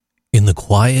the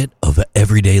quiet of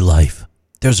everyday life,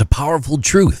 there's a powerful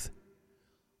truth.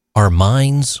 Our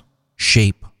minds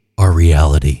shape our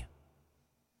reality.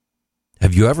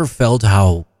 Have you ever felt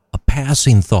how a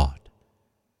passing thought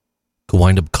could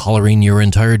wind up coloring your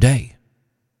entire day?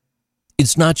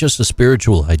 It's not just a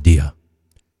spiritual idea.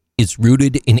 It's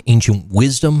rooted in ancient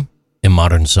wisdom and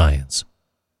modern science.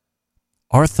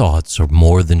 Our thoughts are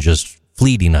more than just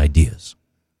fleeting ideas.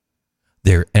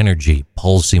 They're energy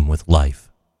pulsing with life.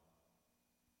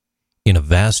 In a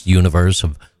vast universe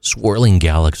of swirling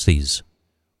galaxies,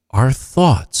 our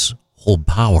thoughts hold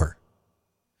power.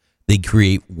 They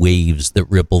create waves that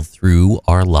ripple through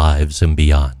our lives and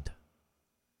beyond.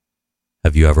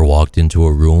 Have you ever walked into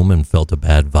a room and felt a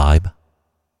bad vibe?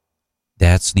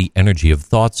 That's the energy of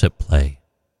thoughts at play.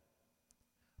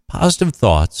 Positive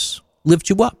thoughts lift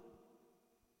you up.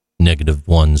 Negative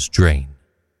ones drain.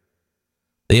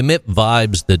 They emit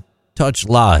vibes that touch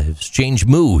lives, change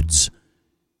moods,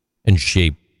 and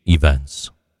shape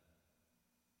events.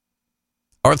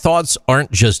 Our thoughts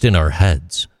aren't just in our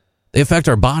heads. They affect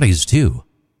our bodies too.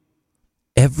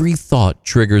 Every thought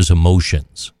triggers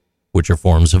emotions, which are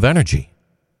forms of energy.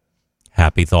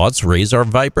 Happy thoughts raise our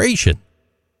vibration.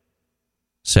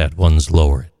 Sad ones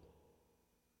lower it.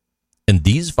 And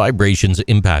these vibrations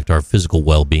impact our physical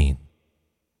well-being.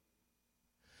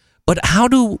 But how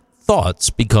do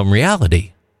thoughts become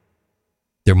reality?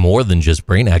 They're more than just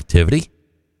brain activity.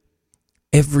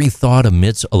 Every thought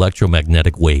emits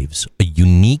electromagnetic waves, a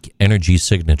unique energy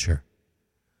signature.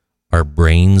 Our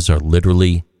brains are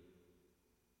literally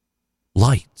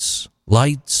lights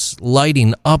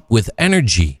lighting up with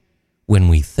energy when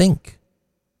we think.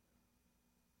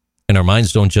 And our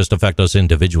minds don't just affect us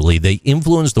individually, they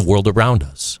influence the world around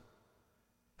us.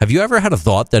 Have you ever had a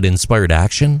thought that inspired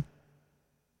action?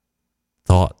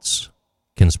 Thoughts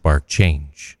can spark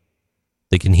change.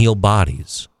 They can heal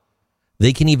bodies.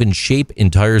 They can even shape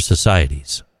entire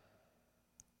societies.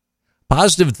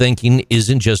 Positive thinking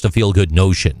isn't just a feel-good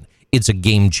notion. It's a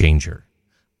game changer.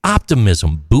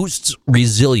 Optimism boosts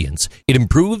resilience. It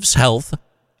improves health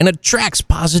and attracts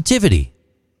positivity.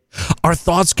 Our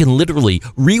thoughts can literally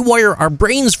rewire our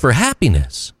brains for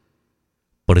happiness.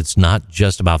 But it's not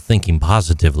just about thinking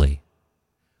positively.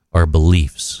 Our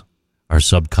beliefs, our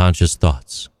subconscious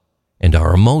thoughts, and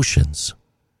our emotions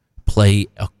play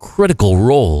a critical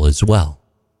role as well.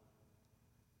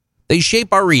 They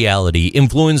shape our reality,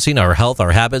 influencing our health,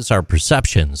 our habits, our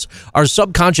perceptions. Our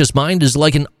subconscious mind is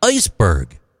like an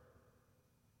iceberg,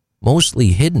 mostly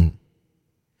hidden,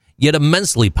 yet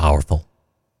immensely powerful.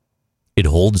 It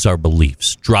holds our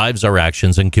beliefs, drives our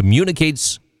actions, and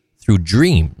communicates through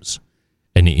dreams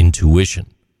and intuition.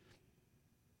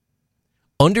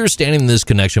 Understanding this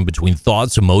connection between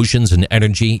thoughts, emotions, and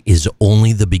energy is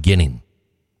only the beginning.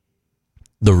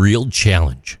 The real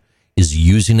challenge is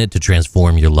using it to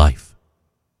transform your life.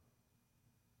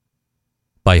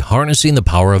 By harnessing the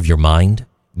power of your mind,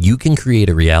 you can create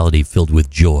a reality filled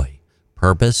with joy,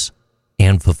 purpose,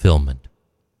 and fulfillment.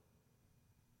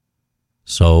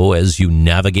 So, as you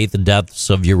navigate the depths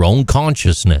of your own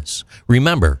consciousness,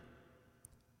 remember,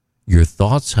 your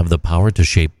thoughts have the power to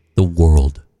shape the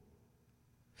world.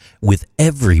 With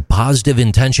every positive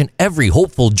intention, every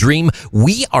hopeful dream,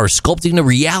 we are sculpting a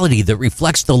reality that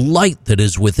reflects the light that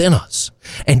is within us.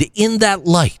 And in that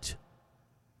light,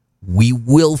 we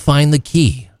will find the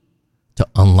key to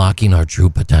unlocking our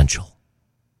true potential.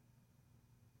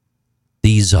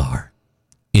 These are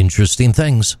Interesting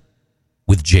Things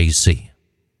with JC.